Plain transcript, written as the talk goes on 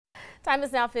Time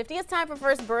is now 50. It's time for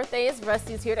First Birthdays.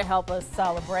 Rusty's here to help us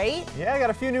celebrate. Yeah, I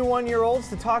got a few new one-year-olds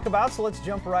to talk about, so let's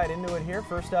jump right into it here.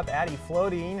 First up, Addie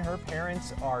Floatine. Her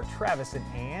parents are Travis and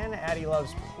Ann. Addie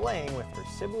loves playing with her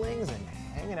siblings and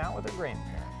hanging out with her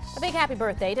grandparents. A big happy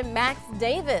birthday to Max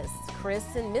Davis.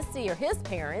 Chris and Misty are his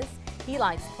parents. He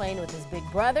likes playing with his big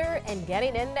brother and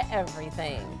getting into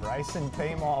everything. Bryson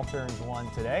Paymal turns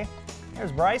 1 today.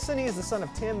 There's Bryson. He is the son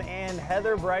of Tim and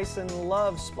Heather. Bryson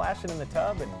loves splashing in the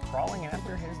tub and crawling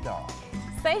after his dog.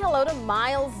 Say hello to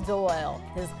Miles Doyle.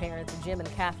 His parents are Jim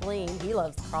and Kathleen. He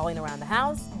loves crawling around the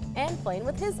house and playing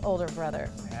with his older brother.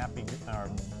 Happy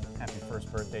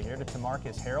first birthday here to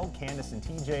Tamarcus Harold. Candace and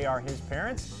TJ are his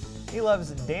parents. He loves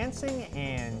dancing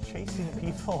and chasing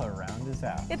people around his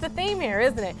house. It's a theme here,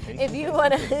 isn't it? If you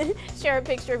want to share a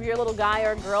picture of your little guy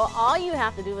or girl, all you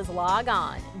have to do is log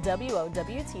on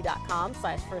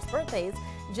WOWT.com/firstbirthdays.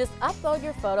 Just upload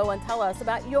your photo and tell us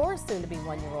about your soon-to-be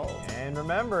one-year-old. And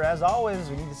remember, as always,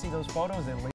 we need to see those photos and